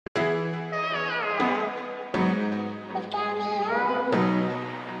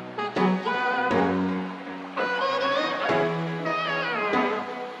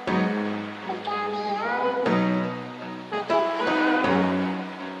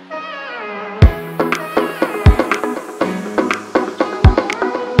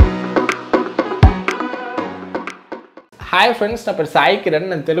Hi friends, నా పేరు సాయి కిరణ్.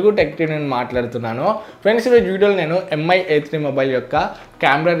 నేను తెలుగు టెక్ టీవీ నుండి మాట్లాడుతున్నాను. ఫ్రెండ్స్, ఈ వీడియోలో నేను MI A3 మొబైల్ యొక్క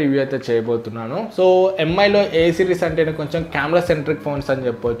కెమెరా రివ్యూ అయితే చేయబోతున్నాను. సో MIలో ఏ సిరీస్ అంటే కొంచెం కెమెరా సెంట్రిక్ ఫోన్స్ అని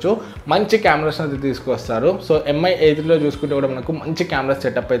చెప్పొచ్చు. మంచి కెమెరాస్ అయితే తీసుకొస్తారు. సో MI A3లో చూసుకుంటే కూడా మనకు మంచి కెమెరా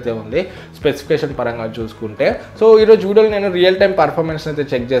సెటప్ అయితే ఉంది స్పెసిఫికేషన్ పరంగా చూసుకుంటే. సో ఈరోజు వీడియోలో నేను రియల్ టైం పర్ఫార్మెన్స్ అయితే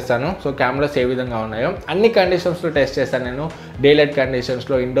చెక్ చేస్తాను. సో కెమెరాస్ ఏ విధంగా ఉన్నాయో అన్ని కండిషన్స్లో టెస్ట్ చేస్తాను నేను. డే లైట్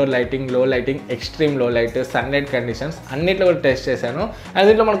కండిషన్స్లో, ఇండోర్ లైటింగ్, లో లైటింగ్, ఎక్స్ట్రీమ్ లో లైట్, సన్లైట్ కండిషన్స్ అన్నిట్లో కూడా టెస్ట్ చేశాను. అండ్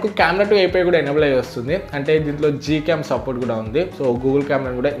దీంట్లో మనకు కెమెరా టు API కూడా ఎనేబుల్ అయ్యి వస్తుంది. అంటే దీంట్లో Gcam సపోర్ట్ కూడా ఉంది. సో గూగుల్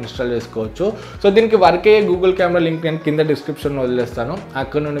కెమెరాని కూడా ఇన్స్టాల్ చేసుకోవచ్చు. సో దీనికి వర్క్ అయ్యే గూగుల్ కెమెరా లింక్ నేను కింద డిస్క్రిప్షన్లో వదిలేస్తాను.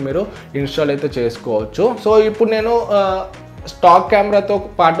 అక్కడ నుండి మీరు ఇన్స్టాల్ అయితే చేసుకోవచ్చు. సో ఇప్పుడు నేను స్టాక్ కెమెరాతో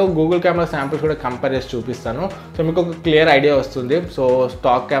పాటు గూగుల్ కెమెరా శాంపిల్స్ కూడా కంపేర్ చేసి చూపిస్తాను. సో మీకు ఒక క్లియర్ ఐడియా వస్తుంది. So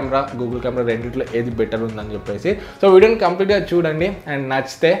stock camera, Google camera రెండింటిలో ఏది బెటర్ ఉందని చెప్పేసి. సో వీడియోని కంప్లీట్గా చూడండి అండ్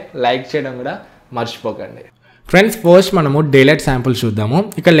నచ్చితే లైక్ చేయడం కూడా మర్చిపోకండి. ఫ్రెండ్స్, ఫస్ట్ మనము డేలైట్ శాంపుల్ చూద్దాము.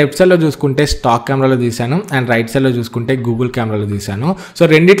 ఇక్కడ లెఫ్ట్ సైడ్లో చూసుకుంటే స్టాక్ కెమెరాలో తీసాను అండ్ రైట్ సైడ్లో చూసుకుంటే గూగుల్ కెమెరాలో తీసాను. సో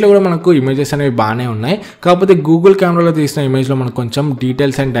రెండిట్లో కూడా మనకు ఇమేజెస్ అనేవి బాగానే ఉన్నాయి. కాకపోతే గూగుల్ కెమెరాలో తీసిన ఇమేజ్లో మనకు కొంచెం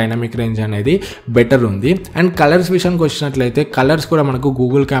డీటెయిల్స్ అండ్ డైనమిక్ రేంజ్ అనేది బెటర్ ఉంది. అండ్ కలర్స్ విషయానికి వచ్చినట్లయితే కలర్స్ కూడా మనకు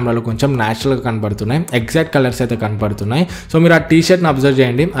గూగుల్ కెమెరాలో కొంచెం న్యాచురల్గా కనబడుతున్నాయి. ఎగ్జాక్ట్ కలర్స్ అయితే కనబడుతున్నాయి. సో మీరు ఆ టీషర్ట్ని అబ్జర్వ్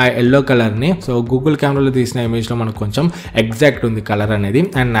చేయండి, ఆ ఎల్లో కలర్ని. సో గూగుల్ కెమెరాలో తీసిన ఇమేజ్లో మనకు కొంచెం ఎగ్జాక్ట్ ఉంది కలర్ అనేది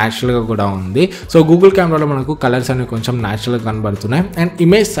అండ్ న్యాచురల్గా కూడా ఉంది. సో గూగుల్ కెమెరాలో మనకు కలర్స్ అనేవి కొంచెం న్యాచురల్గా కనబడుతున్నాయి. అండ్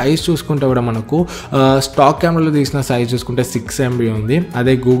ఇమేజ్ సైజ్ చూసుకుంటే కూడా మనకు స్టాక్ కెమెరాలో తీసిన సైజ్ చూసుకుంటే 6 MB ఉంది.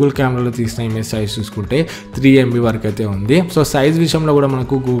 అదే గూగుల్ కెమెరాలో తీసిన ఇమేజ్ సైజ్ చూసుకుంటే 3 MB వరకు అయితే ఉంది. సో సైజ్ విషయంలో కూడా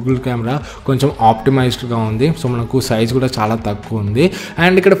మనకు గూగుల్ కెమెరా కొంచెం ఆప్టిమైజ్డ్గా ఉంది. సో మనకు సైజ్ కూడా చాలా తక్కువ ఉంది.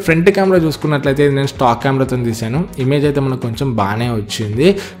 అండ్ ఇక్కడ ఫ్రంట్ కెమెరా చూసుకున్నట్లయితే నేను స్టాక్ కెమెరాతో తీసాను. ఇమేజ్ అయితే మనకు కొంచెం బాగానే వచ్చింది.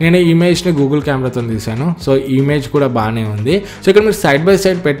 నేను ఇమేజ్ని గూగుల్ కెమెరాతో తీసాను. సో ఇమేజ్ కూడా బాగానే ఉంది. సో ఇక్కడ మీరు సైడ్ బై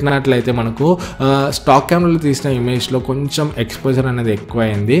సైడ్ పెట్టినట్లయితే మనకు స్టాక్ కెమెరాలో తీసిన ఇమేజ్లో కొంచెం ఎక్స్పోజర్ అనేది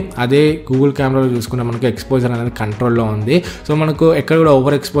ఎక్కువైంది. అదే గూగుల్ కెమెరాలో చూసుకుంటే మనకు ఎక్స్పోజర్ అనేది కంట్రోల్లో ఉంది. సో మనకు ఎక్కడ కూడా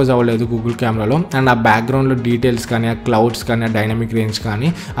ఓవర్ ఎక్స్పోజ్ అవ్వలేదు గూగుల్ కెమెరాలో. అండ్ ఆ బ్యాక్గ్రౌండ్లో డీటెయిల్స్ కానీ, ఆ క్లౌడ్స్ కానీ, ఆ డైనమిక్ రేంజ్ కానీ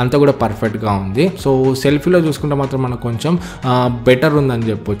అంతా కూడా పర్ఫెక్ట్గా ఉంది. సో సెల్ఫీలో చూసుకుంటే మాత్రం మనకు కొంచెం బెటర్ ఉందని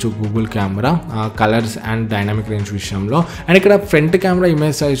చెప్పొచ్చు Google camera colours and dynamic range విషయంలో. అండ్ ఇక్కడ ఫ్రంట్ కెమెరా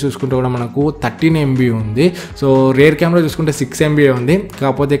ఇమేజ్ సైజ్ చూసుకుంటే కూడా మనకు 13 MB ఉంది. సో రేర్ కెమెరా చూసుకుంటే 6 MB ఉంది.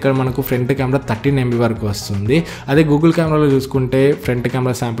 కాకపోతే ఇక్కడ మనకు ఫ్రంట్ కెమెరా 13 MB వరకు వస్తుంది. అదే గూగుల్ కెమెరాలో చూసుకుంటే ఫ్రంట్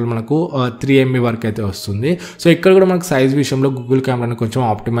కెమెరా శాంపుల్ మనకు 3 MB వరకు అయితే వస్తుంది. సో ఇక్కడ కూడా మనకు సైజ్ విషయంలో గూగుల్ కెమెరాని కొంచెం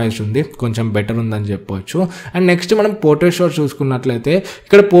ఆప్టిమైజ్డ్ ఉంది, కొంచెం బెటర్ ఉందని చెప్పొచ్చు. అండ్ నెక్స్ట్ మనం పోర్ట్రేట్ షాట్స్ చూసుకున్నట్లయితే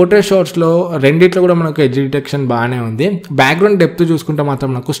ఇక్కడ పోర్ట్రేట్ షాట్స్లో రెండిట్లో కూడా మనకు ఎడ్జ్ డిటెక్షన్ బాగానే ఉంది. బ్యాక్గ్రౌండ్ డెప్త్ చూసుకుంటే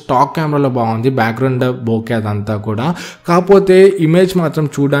మాత్రం మనకు స్టాక్ కెమెరాలో బాగుంది, బ్యాక్గ్రౌండ్ బోకే అదంతా కూడా. కాకపోతే ఇమేజ్ మాత్రం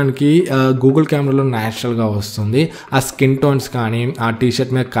చూడడానికి గూగుల్ కెమెరాలో న్యాచురల్గా వస్తుంది. ఆ స్కిన్ టోన్స్ కానీ, ఆ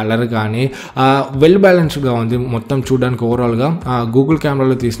టీషర్ట్ మీద కలర్ కానీ వెల్ బ్యాలెన్స్డ్గా ఉంది. మొత్తం చూడడానికి ఓవరాల్గా గూగుల్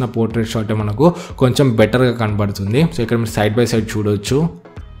కెమెరాలో తీసిన పోర్ట్రేట్ షాట్ మనకు కొంచెం బెటర్గా కనబడుతుంది. సో ఇక్కడ మీరు సైడ్ బై సైడ్ చూడొచ్చు.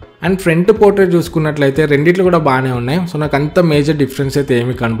 అండ్ ఫ్రంట్ పోర్ట్రేట్ చూసుకున్నట్లయితే రెండిట్లు కూడా బాగానే ఉన్నాయి. సో నాకు అంత మేజర్ డిఫరెన్స్ అయితే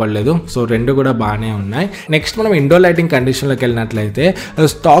ఏమీ కనపడలేదు. సో రెండు కూడా బాగానే ఉన్నాయి. నెక్స్ట్ మనం ఇండోర్ లైటింగ్ కండిషన్లోకి వెళ్ళినట్లయితే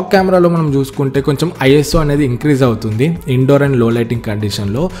స్టాక్ కెమెరాలో మనం చూసుకుంటే కొంచెం ISO అనేది ఇంక్రీజ్ అవుతుంది. ఇండోర్ అండ్ లో లైటింగ్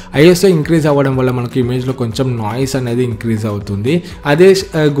కండిషన్లో ISO ఇంక్రీజ్ అవ్వడం వల్ల మనకు ఇమేజ్లో కొంచెం నాయిస్ అనేది ఇంక్రీజ్ అవుతుంది. అదే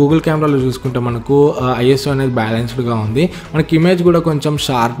గూగుల్ కెమెరాలో చూసుకుంటే మనకు ISO అనేది బ్యాలెన్స్డ్గా ఉంది. మనకి ఇమేజ్ కూడా కొంచెం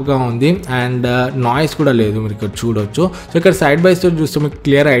షార్ప్గా ఉంది అండ్ నాయిస్ కూడా లేదు. మీరు ఇక్కడ చూడొచ్చు. సో ఇక్కడ సైడ్ బై సైడ్ చూస్తే మీకు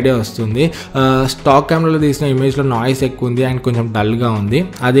క్లియర్ ఐడియా వస్తుంది. స్టాక్ కెమెరాలో తీసిన ఇమేజ్లో నాయిస్ ఎక్కువ ఉంది అండ్ కొంచెం డల్గా ఉంది.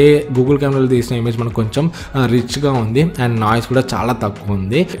 అదే గూగుల్ కెమెరాలో తీసిన ఇమేజ్ మనకు కొంచెం రిచ్గా ఉంది అండ్ నాయిస్ కూడా చాలా తక్కువ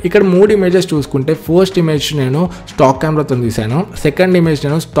ఉంది. ఇక్కడ 3 ఇమేజెస్ చూసుకుంటే ఫస్ట్ ఇమేజ్ నేను స్టాక్ కెమెరాతో తీసాను. సెకండ్ ఇమేజ్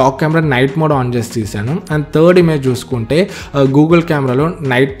నేను stock camera night mode on చేసి తీసాను. అండ్ థర్డ్ ఇమేజ్ చూసుకుంటే గూగుల్ కెమెరాలో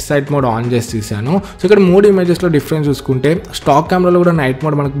నైట్ సైట్ మోడ్ ఆన్ చేసి తీసాను. సో ఇక్కడ 3 ఇమేజెస్లో డిఫరెన్స్ చూసుకుంటే స్టాక్ కెమెరాలో కూడా నైట్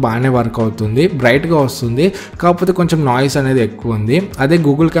మోడ్ మనకు బాగానే వర్క్ అవుతుంది, బ్రైట్గా వస్తుంది. కాకపోతే కొంచెం నాయిస్ అనేది ఎక్కువ ఉంది. అదే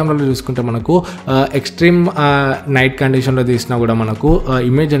గూగుల్ కెమెరాలో చూసుకుంటే మనకు ఎక్స్ట్రీమ్ నైట్ కండిషన్లో తీసినా కూడా మనకు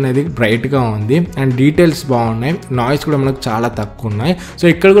ఇమేజ్ అనేది బ్రైట్గా ఉంది అండ్ డీటెయిల్స్ బాగున్నాయి. నాయిస్ కూడా మనకు చాలా తక్కువ ఉన్నాయి. సో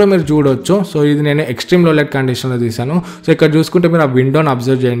ఇక్కడ కూడా మీరు చూడొచ్చు. సో ఇది నేను ఎక్స్ట్రీమ్ లో లైట్ కండిషన్లో తీసాను. సో ఇక్కడ చూసుకుంటే మీరు ఆ విండోని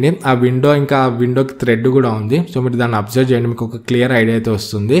అబ్జర్వ్ చేయండి. ఆ విండో ఇంకా ఆ విండోకి థ్రెడ్ కూడా ఉంది. సో మీరు దాన్ని అబ్జర్వ్ చేయండి, మీకు ఒక క్లియర్ ఐడియా అయితే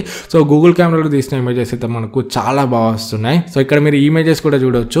వస్తుంది. సో గూగుల్ కెమెరాలో తీసిన ఇమేజెస్ అయితే మనకు చాలా బాగా వస్తున్నాయి. సో ఇక్కడ మీరు ఇమేజెస్ కూడా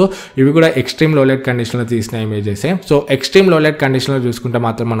చూడొచ్చు. ఇవి కూడా ఎక్స్ట్రీమ్ లో లైట్ కండిషన్లో తీసిన ఇమేజెస్. సో ఎక్స్ట్రీమ్ లో లైట్ కండిషన్లో చూసుకుంటే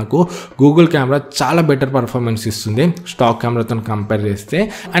మాత్రం మనకు గూగుల్ కెమెరా చాలా బెటర్ పర్ఫార్మెన్స్ ఇస్తుంది స్టాక్ కెమెరాతో కంపేర్ చేస్తే.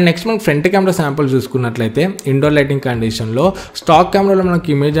 అండ్ నెక్స్ట్ మనకు ఫ్రంట్ కెమెరా శాంపుల్ చూసుకున్నట్లయితే ఇండోర్ లైటింగ్ కండిషన్లో స్టాక్ కెమెరాలో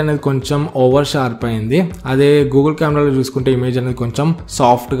మనకి ఇమేజ్ అనేది కొంచెం ఓవర్ షార్ప్ అయింది, అదే గూగుల్ కెమెరాలో చూసుకుంటే ఇమేజ్ అనేది కొంచెం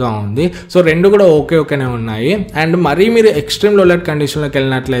సాఫ్ట్గా ఉంది. సో రెండు కూడా ఓకేనే ఉన్నాయి. అండ్ మరీ మీరు ఎక్స్ట్రీమ్ లో లైట్ కండిషన్లోకి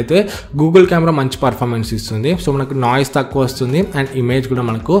వెళ్ళినట్లయితే గూగుల్ కెమెరా మంచి పర్ఫార్మెన్స్ ఇస్తుంది. సో మనకు నాయిస్ తక్కువ వస్తుంది అండ్ ఇమేజ్ కూడా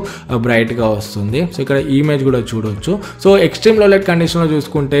మనకు బ్రైట్గా వస్తుంది. సో ఇక్కడ ఇమేజ్ కూడా చూడవచ్చు. సో ఎక్స్ట్రీమ్ లో లైట్ కండిషన్లో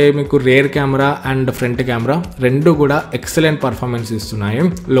చూసుకుంటే మీకు rear camera and front camera రెండు కూడా ఎక్సలెంట్ పర్ఫార్మెన్స్ ఇస్తున్నాయి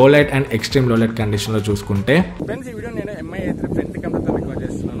లో లైట్ అండ్ ఎక్స్ట్రీమ్ లో లైట్ కండిషన్లో చూసుకుంటే. ఫ్రెండ్స్ ఈ వీడియో నేను MI A3 ఫ్రంట్ కెమెరాతో రికార్డ్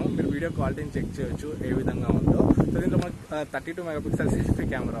చేస్తున్నాను. మీరు వీడియో క్వాలిటీని చెక్ చేయొచ్చు ఏ విధంగా ఉందో. సో దీంట్లో మనకు 32 మెగాపిక్సెల్ సెల్ఫీ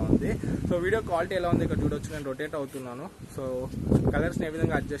కెమెరా ఉంది. సో వీడియో క్వాలిటీ ఎలా ఉంది ఇక్కడ చూడొచ్చు. నేను రొటేట్ అవుతున్నాను. సో కలర్స్ని ఏ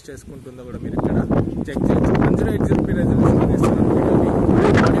విధంగా అడ్జస్ట్ చేసుకుంటుందో కూడా మీరు ఇక్కడ చెక్ చేయొచ్చు. 1080p రెజల్యూషన్ ఇస్తున్నాను వీడియోని.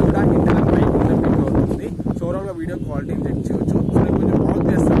 ఆడియో కూడా ఇంటర్నల్ మైక్ అవుతుంది. సో ఓవరాల్గా వీడియో క్వాలిటీని చెక్ చేయొచ్చు. సో నేను కొంచెం వాక్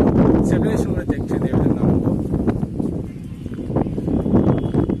చేస్తాను, స్టెబిలైజేషన్ కూడా చెక్ చేయండి ఏ విధంగా ఉందో.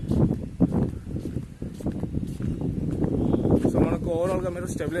 సో మనకు ఓవరాల్గా మీరు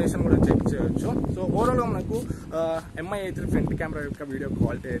స్టెబిలైజేషన్ కూడా చెక్ చేయొచ్చు. సో ఓవరాల్గా మనకు MI A3 ఫ్రంట్ కెమెరా యొక్క వీడియో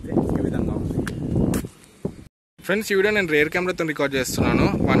క్వాలిటీ అయితే ఈ విధంగా ఉంది. ఫ్రెండ్స్ ఈ వీడియో నేను రేర్ కెమెరాతో రికార్డ్ చేస్తున్నాను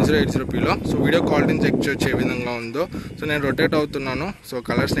 1080pలో. సో వీడియో క్వాలిటీని చెక్ చేయొచ్చు ఏ విధంగా ఉందో. సో నేను రొటేట్ అవుతున్నాను. సో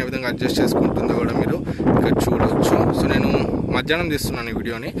కలర్స్ని ఏ విధంగా అడ్జస్ట్ చేసుకుంటుందో కూడా మీరు ఇక్కడ చూడవచ్చు. సో నేను మధ్యాహ్నం తీస్తున్నాను ఈ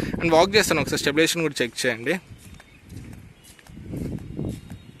వీడియోని అండ్ వాక్ చేస్తాను. ఒకసారి స్టెబిలైజేషన్ కూడా చెక్ చేయండి.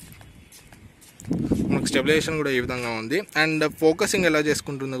 మనకు స్టెబిలైజేషన్ కూడా ఈ విధంగా ఉంది అండ్ ఫోకసింగ్ ఎలా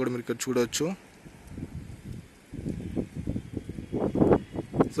చేసుకుంటుందో కూడా మీరు ఇక్కడ చూడవచ్చు.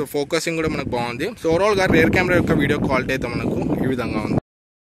 సో ఫోకసింగ్ కూడా మనకు బాగుంది. సో ఓవరాల్గా రేర్ కెమెరా యొక్క వీడియో క్వాలిటీ అయితే మనకు ఈ విధంగా ఉంది.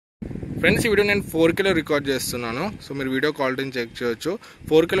 ఫ్రెండ్స్ ఈ వీడియో నేను 4Kలో రికార్డ్ చేస్తున్నాను. సో మీరు వీడియో క్వాలిటీని చెక్ చేయొచ్చు.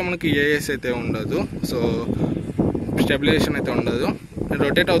 4Kలో మనకి ఏఎస్ అయితే ఉండదు, సో స్టెబిలైజేషన్ అయితే ఉండదు. నేను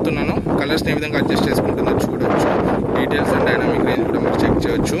రొటేట్ అవుతున్నాను, కలర్స్ని ఏ విధంగా అడ్జస్ట్ చేసుకుంటుందో చూడవచ్చు. డీటెయిల్స్ అండ్ డైనామిక్ రేంజ్ కూడా మీరు చెక్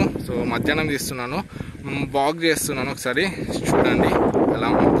చేయొచ్చు. సో మధ్యాహ్నం తీస్తున్నాను, వాక్ చేస్తున్నాను, ఒకసారి చూడండి ఎలా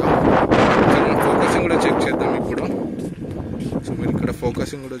ఉందో. ఫోకసింగ్ కూడా చెక్ చేద్దాం ఇప్పుడు. సో మీరు ఇక్కడ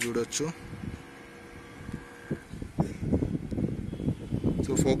ఫోకసింగ్ కూడా చూడొచ్చు.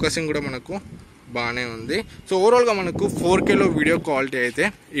 సో ఫోకసింగ్ కూడా మనకు బాగానే ఉంది. సో ఓవరాల్గా మనకు 4Kలో వీడియో క్వాలిటీ అయితే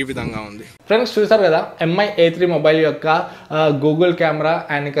ఈ విధంగా ఉంది. ఫ్రెండ్స్ చూసారు కదా MI A3 మొబైల్ యొక్క గూగుల్ కెమెరా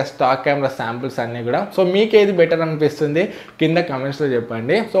అండ్ ఇంకా స్టాక్ కెమెరా శాంపిల్స్ అన్నీ కూడా. సో మీకు ఏది బెటర్ అనిపిస్తుంది కింద కమెంట్స్లో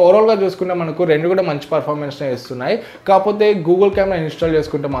చెప్పండి. సో ఓవరాల్గా చూసుకుంటే మనకు రెండు కూడా మంచి పర్ఫార్మెన్స్నే ఇస్తున్నాయి. కాకపోతే గూగుల్ కెమెరా ఇన్స్టాల్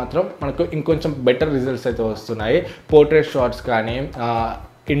చేసుకుంటే మాత్రం మనకు ఇంకొంచెం బెటర్ రిజల్ట్స్ అయితే వస్తున్నాయి. పోర్ట్రేట్ షాట్స్ కానీ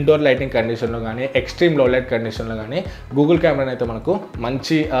ఇండోర్ లైటింగ్ కండిషన్లో కానీ ఎక్స్ట్రీమ్ లో లైట్ కండిషన్లో కానీ గూగుల్ కెమెరా అయితే మనకు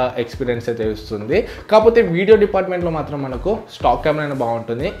మంచి ఎక్స్పీరియన్స్ అయితే ఇస్తుంది. కాకపోతే వీడియో డిపార్ట్మెంట్లో మాత్రం మనకు స్టాక్ కెమెరా అయినా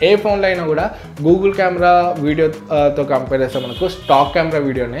బాగుంటుంది. ఏ ఫోన్లో అయినా కూడా గూగుల్ కెమెరా వీడియోతో కంపేర్ చేస్తే మనకు స్టాక్ కెమెరా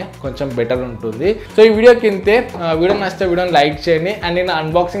వీడియోనే కొంచెం బెటర్ ఉంటుంది. సో ఈ వీడియోకి ఇంతే. వీడియో నచ్చితే వీడియోని లైక్ చేయండి. అండ్ నేను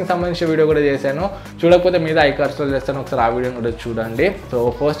అన్బాక్సింగ్ సంబంధించిన వీడియో కూడా చేశాను, చూడకపోతే మీద ఐకార్స్లో చేస్తాను, ఒకసారి ఆ వీడియోని కూడా చూడండి. సో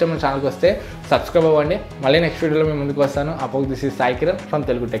ఫస్ట్ టైం మన ఛానల్కి వస్తే సబ్స్క్రైబ్ అవ్వండి. మళ్ళీ నెక్స్ట్ వీడియోలో మేము ముందుకు వస్తాను. అప్పుడు this is Sai Kiran from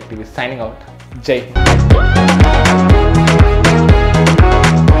Telugu Tech TV signing out. Jai Hind.